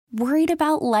Worried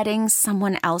about letting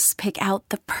someone else pick out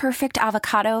the perfect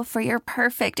avocado for your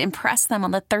perfect impress them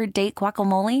on the third date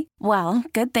guacamole? Well,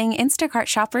 good thing Instacart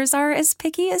shoppers are as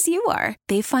picky as you are.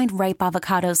 They find ripe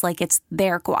avocados like it's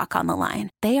their guac on the line.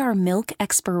 They are milk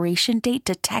expiration date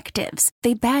detectives.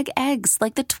 They bag eggs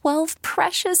like the 12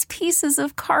 precious pieces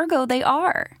of cargo they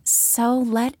are. So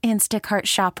let Instacart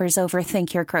shoppers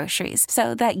overthink your groceries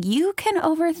so that you can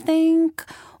overthink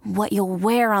what you'll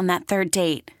wear on that third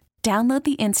date. Download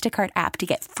the Instacart app to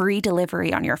get free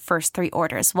delivery on your first 3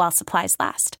 orders while supplies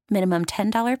last. Minimum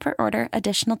 $10 per order.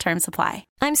 Additional terms apply.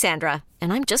 I'm Sandra,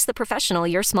 and I'm just the professional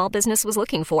your small business was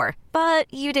looking for.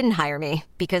 But you didn't hire me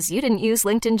because you didn't use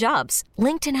LinkedIn Jobs.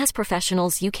 LinkedIn has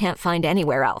professionals you can't find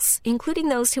anywhere else, including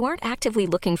those who aren't actively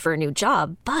looking for a new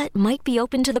job, but might be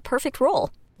open to the perfect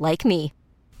role, like me.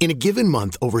 In a given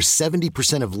month, over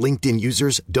 70% of LinkedIn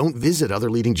users don't visit other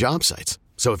leading job sites.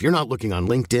 So if you're not looking on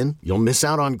LinkedIn, you'll miss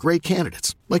out on great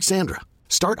candidates like Sandra.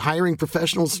 Start hiring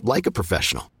professionals like a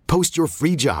professional. Post your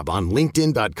free job on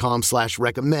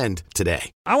linkedin.com/recommend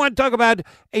today. I want to talk about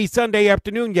a Sunday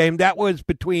afternoon game that was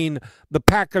between the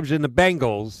Packers and the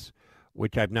Bengals,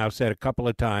 which I've now said a couple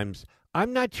of times.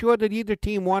 I'm not sure that either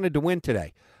team wanted to win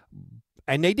today.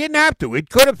 And they didn't have to.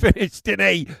 It could have finished in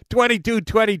a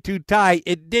 22-22 tie.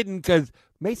 It didn't because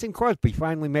Mason Crosby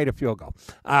finally made a field goal.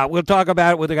 We'll talk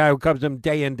about it with a guy who covers them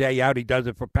day in, day out. He does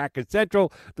it for Packers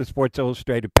Central, the Sports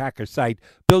Illustrated Packers site.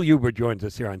 Bill Huber joins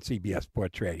us here on CBS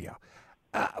Sports Radio.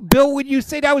 Bill, would you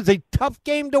say that was a tough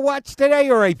game to watch today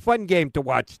or a fun game to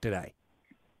watch today?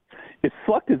 It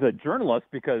sucked as a journalist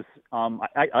because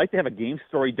I like to have a game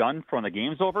story done from the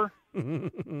game's over.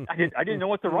 I didn't know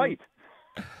what to write.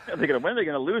 Are they going to win? Are they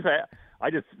going to lose?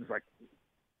 I just was like,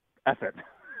 F it.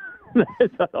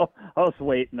 I'll just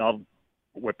wait and I'll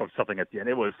whip up something at the end.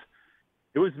 It was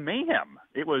mayhem.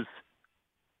 It was,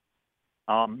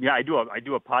 I do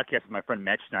a podcast with my friend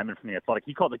Matt Schneiderman from The Athletic.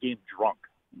 He called the game drunk.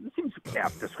 It seems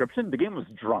apt description. The game was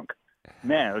drunk.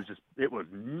 Man, it was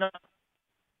nuts.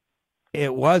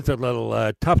 It was a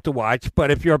little tough to watch,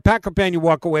 but if you're a Packer fan, you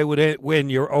walk away with it when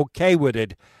you're okay with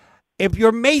it. If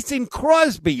you're Mason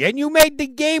Crosby and you made the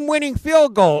game-winning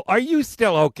field goal, are you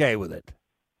still okay with it?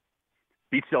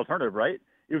 Beats the alternative, right?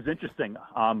 It was interesting.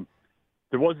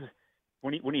 There was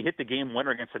when he hit the game winner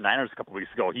against the Niners a couple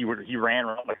weeks ago. He ran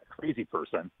around like a crazy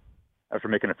person after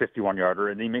making a 51-yarder,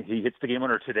 and he hits the game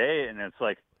winner today, and it's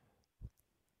like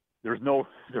there was no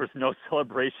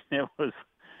celebration. It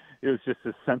was just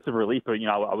a sense of relief. But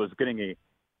I was getting a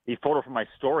photo from my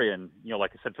story, and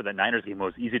like I said, for the Niners game, it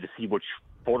was easy to see which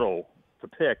photo to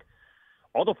pick.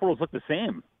 All the photos looked the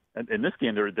same. And in this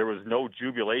game, there was no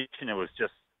jubilation. It was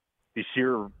just the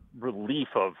sheer relief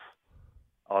of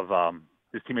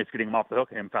his teammates getting him off the hook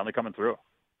and him finally coming through.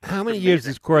 How many years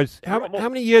is Crosby? How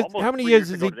many years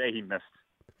is he? Today he missed.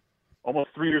 Almost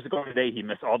 3 years ago today, he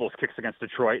missed all those kicks against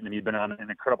Detroit, and then he's been on an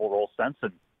incredible roll since.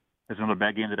 And there's another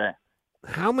bad game today.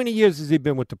 How many years has he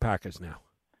been with the Packers now?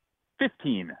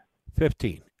 15.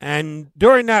 And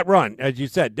during that run, as you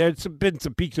said, there's been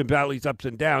some peaks and valleys, ups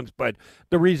and downs, but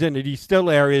the reason that he's still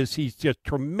there is he's just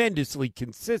tremendously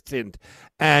consistent.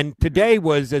 And today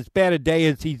was as bad a day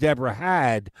as he's ever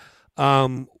had.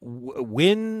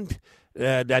 Wind,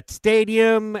 that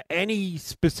stadium, any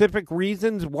specific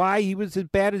reasons why he was as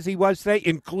bad as he was today,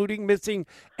 including missing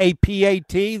a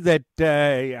PAT that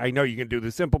I know you can do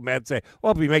the simple math and say,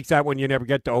 well, if he makes that one, you never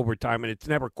get to overtime, and it's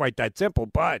never quite that simple.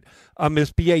 But a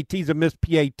missed PAT is a missed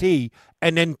PAT,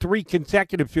 and then 3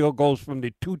 consecutive field goals from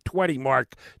the 2:20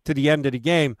 mark to the end of the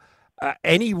game.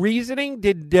 Any reasoning?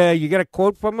 Did you get a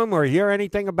quote from him or hear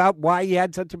anything about why he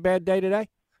had such a bad day today?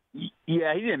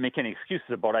 Yeah, he didn't make any excuses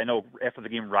about it. I know after the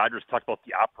game, Rodgers talked about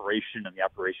the operation, and the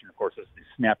operation, of course, is the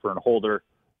snapper and holder.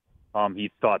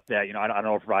 He thought that, I don't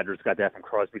know if Rodgers got that from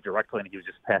Crosby directly and he was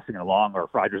just passing it along, or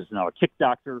if Rodgers is now a kick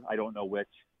doctor. I don't know which.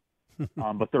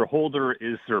 But their holder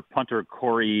is their punter,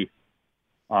 Corey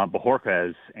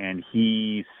Bojorquez, and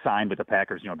he signed with the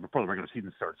Packers, before the regular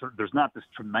season starts. So there's not this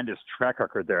tremendous track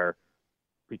record there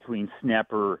between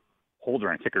snapper, holder,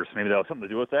 and kickers. Maybe that was something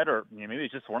to do with that, or maybe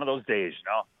it's just one of those days,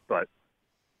 But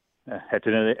at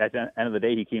the end of the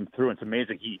day, he came through. And it's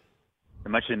amazing. I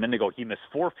mentioned a minute ago, he missed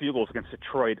 4 field goals against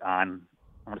Detroit on,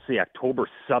 I want to say, October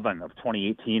 7th of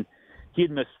 2018. He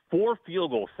had missed 4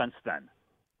 field goals since then.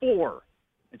 4,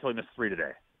 until he missed 3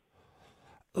 today.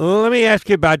 Well, let me ask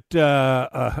you about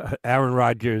Aaron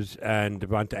Rodgers and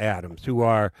Davante Adams, who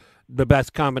are the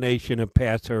best combination of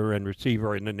passer and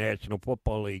receiver in the National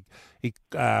Football League. He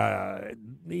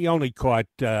only caught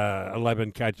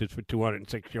 11 catches for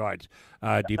 206 yards.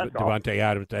 Davante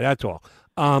Adams, that's all.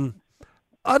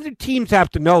 other teams have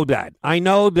to know that. I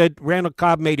know that Randall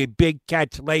Cobb made a big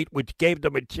catch late, which gave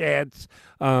them a chance.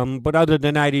 But other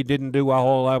than that, he didn't do a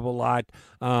whole hell of a lot.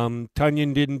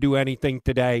 Tunyon didn't do anything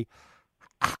today.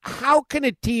 How can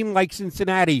a team like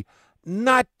Cincinnati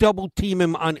not double team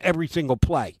him on every single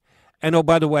play? And, oh,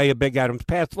 by the way, a big Adams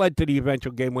pass led to the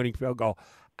eventual game-winning field goal.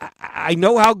 I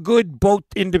know how good both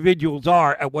individuals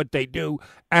are at what they do.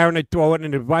 Aaron at throwing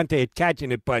and Devontae at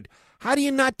catching it, but how do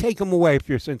you not take them away if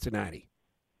you're Cincinnati?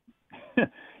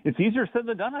 It's easier said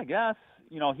than done, I guess.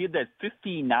 You know, he had that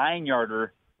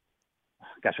 59-yarder.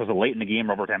 Gosh, was it late in the game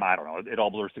or overtime? I don't know. It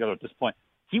all blurs together at this point.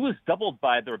 He was doubled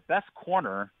by their best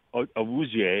corner,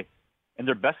 Awuzie, and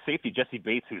their best safety, Jesse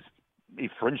Bates, who's a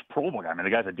fringe Pro Bowl guy. I mean,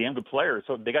 the guy's a damn good player.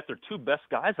 So they got their two best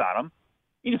guys on him.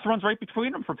 He just runs right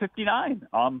between them for 59.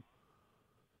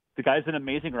 The guy's an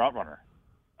amazing route runner.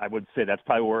 I would say that's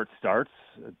probably where it starts.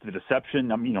 The deception.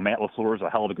 You know, Matt LaFleur is a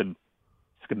hell of a good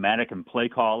schematic and play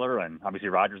caller, and obviously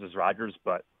Rodgers is Rodgers,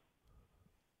 but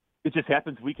it just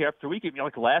happens week after week. You know,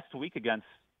 like last week against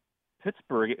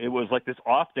Pittsburgh, it was like this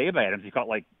off day by Adams. He caught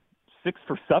like 6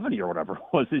 for 70 or whatever it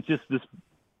was. It's just this.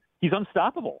 He's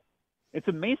unstoppable. It's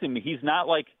amazing. He's not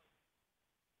like.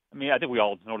 I mean, I think we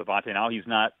all know Devontae now. He's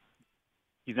not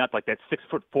like that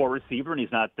 6'4" receiver, and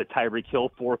he's not the Tyreek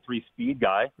Hill 4.3 speed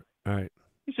guy. All right.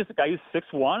 He's just a guy who's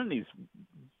 6'1", and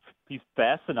he's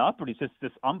fast enough, but he's just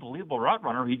this unbelievable route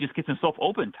runner. He just gets himself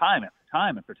open time after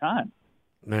time after time.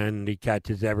 And he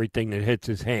catches everything that hits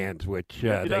his hands, which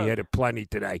they hit it plenty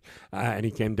today. And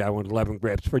he came down with 11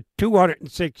 grabs for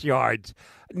 206 yards.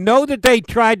 Know that they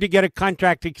tried to get a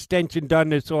contract extension done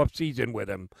this offseason with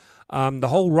him. The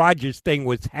whole Rodgers thing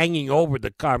was hanging over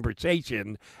the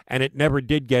conversation, and it never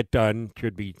did get done.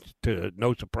 Should be to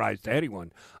no surprise to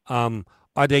anyone.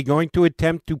 Are they going to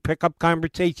attempt to pick up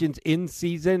conversations in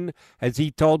season? Has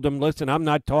he told them, listen, I'm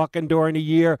not talking during the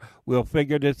year. We'll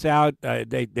figure this out.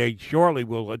 They surely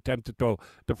will attempt to throw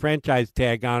the franchise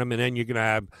tag on him, and then you're going to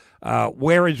have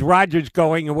where is Rodgers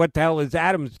going and what the hell is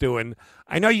Adams doing?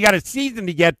 I know you got a season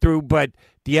to get through, but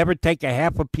do you ever take a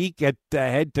half a peek at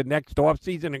head to next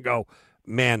offseason and go,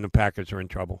 man, the Packers are in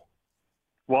trouble?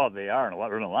 Well, they are in a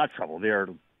lot of trouble. They are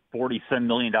 $47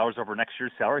 million over next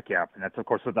year's salary cap, and that's of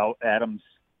course without Adams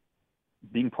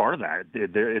being part of that.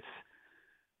 It's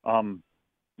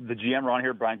the GM around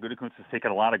here, Brian Gutekunst, has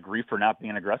taken a lot of grief for not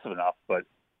being aggressive enough. But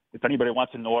if anybody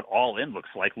wants to know what all in looks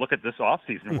like, look at this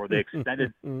offseason where they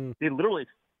extended. They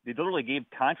literally gave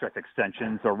contract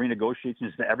extensions or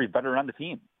renegotiations to every veteran on the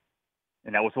team,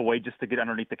 and that was a way just to get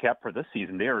underneath the cap for this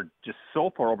season. They are just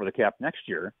so far over the cap next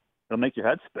year, it'll make your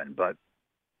head spin, but.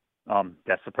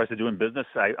 That's the price of doing business.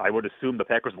 I would assume the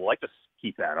Packers would like to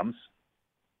keep Adams.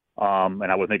 And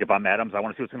I would think if I'm Adams, I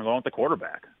want to see what's going to go on with the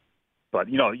quarterback. But,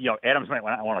 you know, Adams might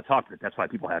want to talk, but that's why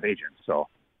people have agents. So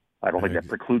I don't think that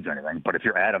precludes anything. But if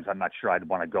you're Adams, I'm not sure I'd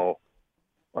want to go.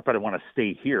 I probably want to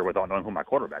stay here without knowing who my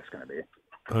quarterback's going to be.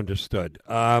 Understood.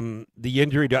 The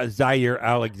injury to Zaire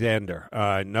Alexander.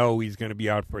 No, he's going to be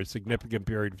out for a significant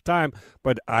period of time,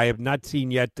 but I have not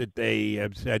seen yet that they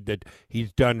have said that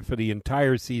he's done for the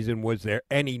entire season. Was there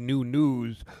any new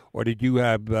news, or did you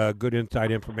have good inside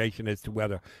information as to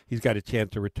whether he's got a chance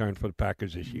to return for the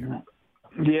Packers this year?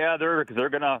 Yeah, they're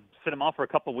going to sit him out for a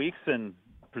couple of weeks, and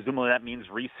presumably that means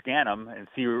re-scan him and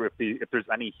see if there's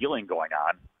any healing going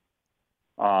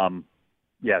on.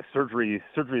 Yeah, surgery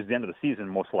is the end of the season,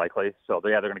 most likely. So,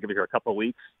 they're going to give him here a couple of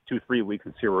weeks, 2-3 weeks,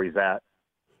 and see where he's at,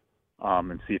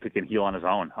 and see if he can heal on his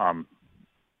own.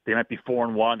 They might be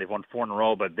 4-1. They've won 4 in a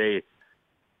row, but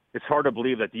it's hard to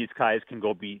believe that these guys can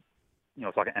go beat,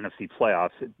 it's like an NFC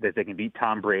playoffs, that they can beat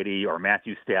Tom Brady or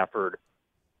Matthew Stafford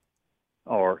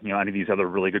or, any of these other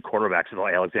really good quarterbacks.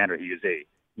 Like Alexander,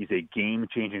 he's a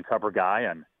game-changing cover guy,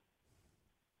 and,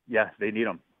 yeah, they need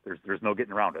him. There's no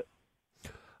getting around it.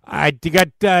 You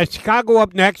got Chicago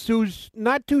up next, who's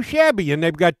not too shabby, and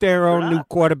they've got their own new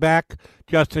quarterback,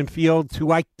 Justin Fields,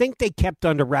 who I think they kept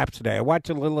under wraps today. I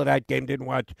watched a little of that game, didn't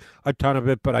watch a ton of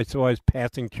it, but I saw his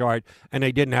passing chart, and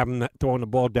they didn't have him throwing the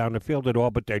ball down the field at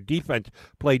all, but their defense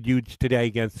played huge today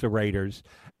against the Raiders.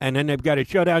 And then they've got a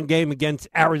showdown game against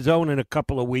Arizona in a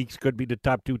couple of weeks. Could be the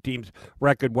top 2 teams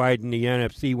record-wide in the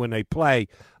NFC when they play.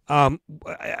 As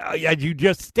you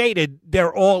just stated,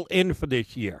 they're all in for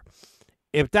this year.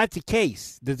 If that's the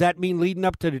case, does that mean leading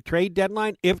up to the trade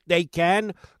deadline, if they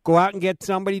can go out and get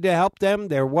somebody to help them?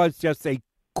 There was just a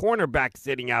cornerback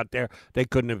sitting out there. They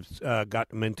couldn't have got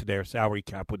them into their salary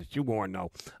cap with a shoehorn,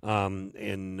 though,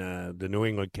 in the New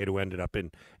England kid who ended up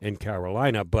in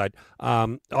Carolina. But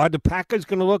are the Packers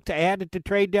going to look to add at the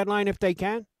trade deadline if they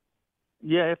can?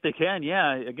 Yeah, if they can,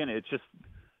 yeah. Again, it's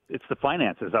the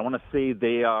finances. I want to say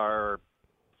they are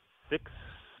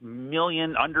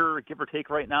million under, give or take,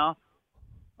 right now.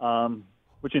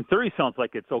 Which in theory sounds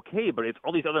like it's okay, but it's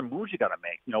all these other moves you got to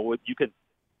make. You know, you could,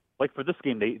 like for this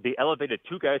game, they elevated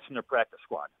 2 guys from their practice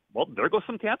squad. Well, there goes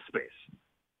some cap space.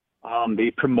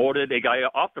 They promoted a guy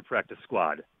off the practice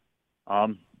squad.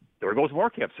 There goes more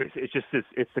cap space. It's just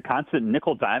it's the constant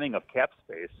nickel diming of cap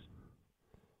space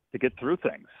to get through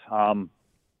things.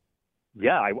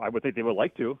 Yeah, I would think they would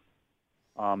like to.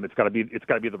 It's got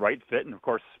to be the right fit, and of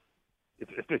course,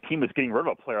 if the team is getting rid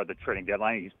of a player at the trading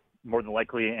deadline, he's more than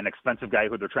likely an expensive guy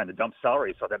who they're trying to dump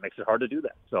salary, so that makes it hard to do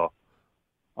that. So,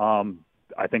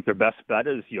 I think their best bet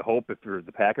is you hope if you're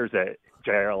the Packers that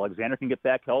Jair Alexander can get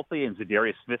back healthy and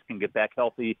Zadarius Smith can get back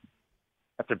healthy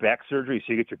after back surgery,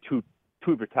 so you get your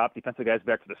two of your top defensive guys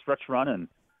back to the stretch run. And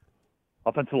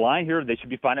offensive line here, they should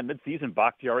be fine at midseason.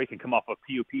 Bakhtiari can come off a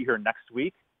PUP here next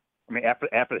week. I mean, after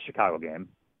the Chicago game.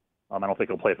 I don't think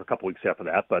he'll play for a couple weeks after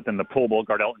that. But then the Pro Bowl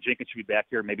guard Elton Jenkins should be back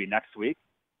here maybe next week.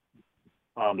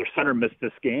 Their center missed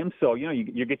this game. So, you know,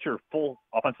 you get your full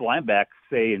offensive line back,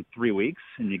 say, in 3 weeks,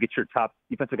 and you get your top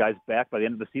defensive guys back by the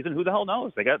end of the season. Who the hell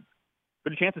knows? They got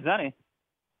good chances as any.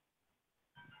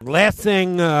 Last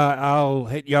thing I'll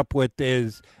hit you up with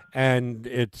is, and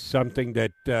it's something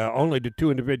that only the 2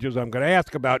 individuals I'm going to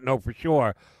ask about know for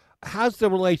sure, how's the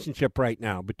relationship right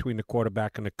now between the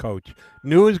quarterback and the coach?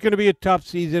 Knew it was going to be a tough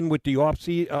season with the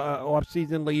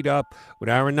off-season lead-up, with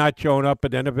Aaron not showing up,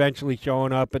 but then eventually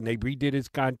showing up, and they redid his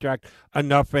contract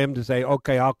enough for him to say,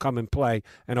 okay, I'll come and play.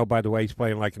 And, oh, by the way, he's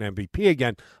playing like an MVP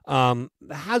again.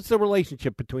 How's the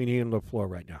relationship between he and LaFleur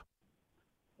right now?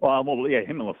 Well, yeah,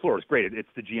 him and LaFleur is great. It's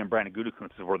the GM, Brandon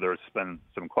Gutekunst, where there's been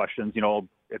some questions. You know,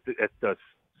 at the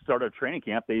start of training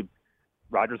camp,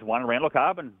 Rodgers wanted Randall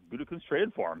Cobb, and Gutekunst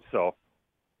traded for him. So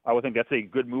I would think that's a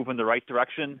good move in the right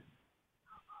direction.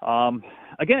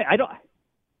 Again,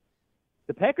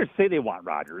 the Packers say they want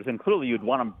Rodgers, and clearly you'd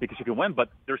want him because you can win, but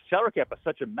their salary cap is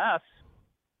such a mess.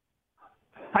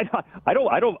 I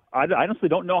honestly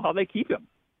don't know how they keep him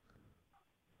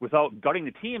without gutting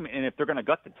the team. And if they're going to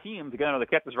gut the team to get out of the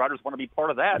cap, does Rodgers want to be part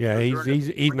of that? Yeah,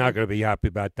 he's not going to be happy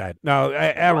about that. No,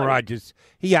 Aaron Rodgers,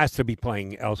 he has to be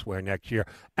playing elsewhere next year.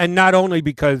 And not only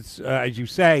because, as you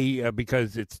say,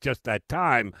 because it's just that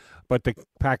time, but the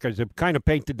Packers have kind of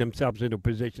painted themselves in a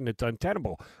position that's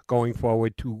untenable going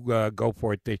forward to go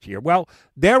for it this year. Well,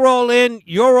 they're all in,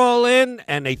 you're all in,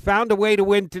 and they found a way to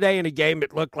win today in a game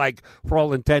it looked like, for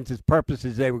all intents and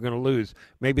purposes, they were going to lose.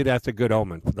 Maybe that's a good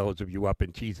omen for those of you up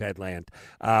in Cheesehead land.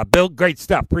 Bill, great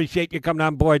stuff. Appreciate you coming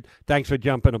on board. Thanks for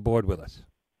jumping aboard with us.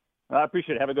 I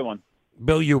appreciate it. Have a good one.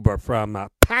 Bill Huber from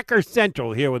Packer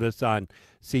Central here with us on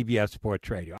CBS Sports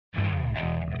Radio.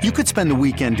 You could spend the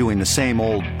weekend doing the same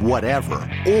old whatever,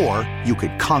 or you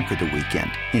could conquer the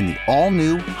weekend in the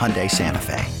all-new Hyundai Santa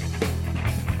Fe.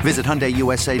 Visit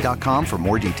HyundaiUSA.com for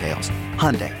more details.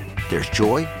 Hyundai, there's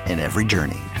joy in every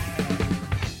journey.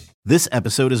 This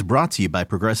episode is brought to you by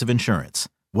Progressive Insurance.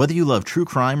 Whether you love true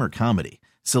crime or comedy,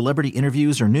 celebrity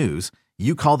interviews or news,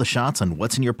 you call the shots on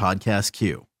what's in your podcast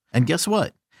queue. And guess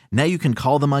what? Now you can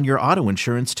call them on your auto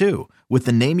insurance too with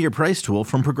the Name Your Price tool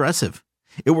from Progressive.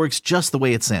 It works just the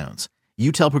way it sounds.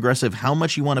 You tell Progressive how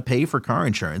much you want to pay for car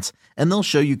insurance, and they'll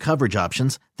show you coverage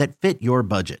options that fit your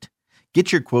budget.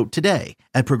 Get your quote today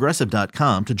at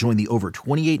Progressive.com to join the over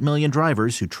 28 million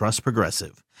drivers who trust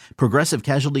Progressive. Progressive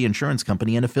Casualty Insurance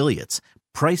Company and Affiliates.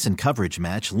 Price and coverage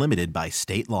match limited by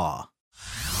state law.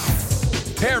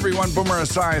 Hey everyone, Boomer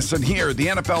Esiason here. The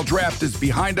NFL Draft is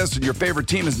behind us and your favorite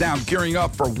team is now gearing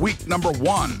up for week number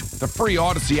 1. The free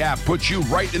Odyssey app puts you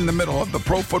right in the middle of the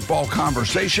pro football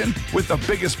conversation with the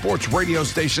biggest sports radio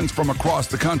stations from across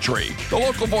the country. The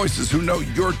local voices who know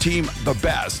your team the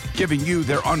best, giving you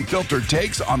their unfiltered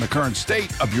takes on the current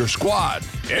state of your squad.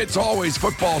 It's always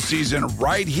football season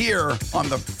right here on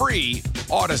the free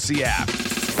Odyssey app.